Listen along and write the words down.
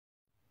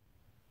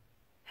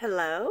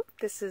Hello,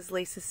 this is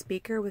Lisa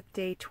Speaker with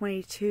day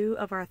 22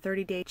 of our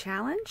 30-day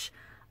challenge.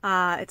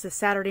 It's a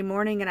Saturday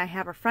morning and I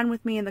have a friend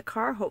with me in the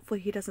car. Hopefully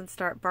he doesn't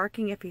start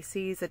barking if he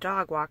sees a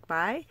dog walk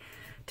by.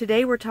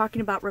 Today we're talking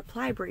about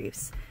reply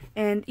briefs,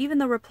 and even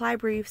though reply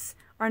briefs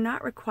are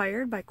not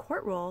required by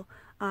court rule,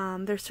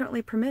 they're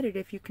certainly permitted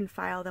if you can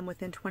file them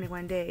within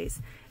 21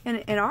 days. And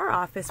in our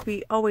office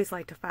we always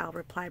like to file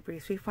reply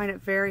briefs. We find it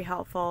very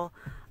helpful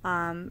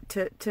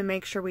to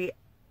make sure we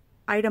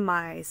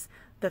itemize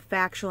the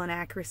factual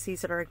inaccuracies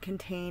that are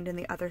contained in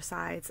the other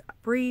side's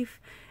brief,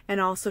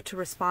 and also to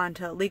respond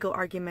to legal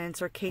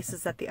arguments or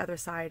cases that the other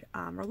side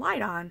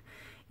relied on.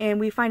 And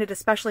we find it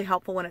especially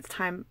helpful when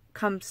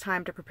comes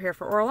time to prepare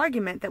for oral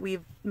argument that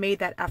we've made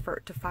that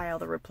effort to file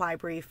the reply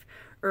brief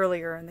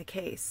earlier in the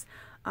case.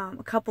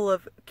 A couple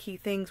of key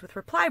things with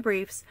reply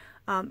briefs: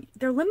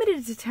 they're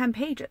limited to 10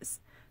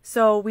 pages.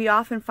 So we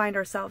often find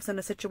ourselves in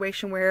a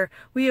situation where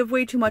we have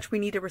way too much we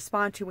need to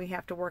respond to. We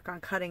have to work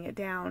on cutting it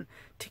down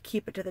to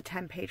keep it to the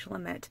 10-page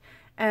limit.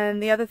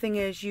 And the other thing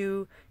is,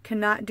 you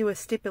cannot do a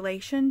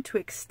stipulation to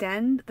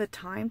extend the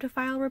time to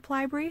file a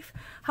reply brief.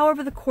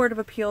 However, the Court of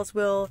Appeals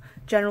will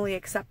generally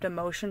accept a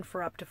motion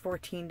for up to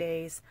 14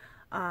 days,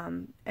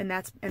 and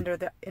that's under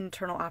the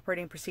internal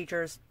operating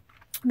procedures.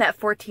 That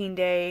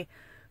 14-day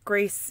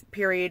grace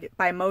period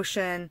by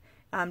motion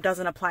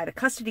doesn't apply to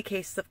custody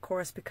cases, of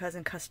course, because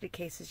in custody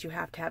cases you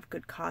have to have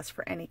good cause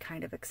for any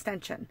kind of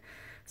extension.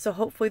 So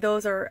hopefully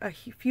those are a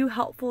few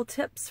helpful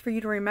tips for you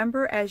to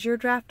remember as you're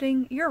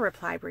drafting your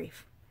reply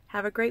brief.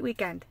 Have a great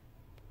weekend.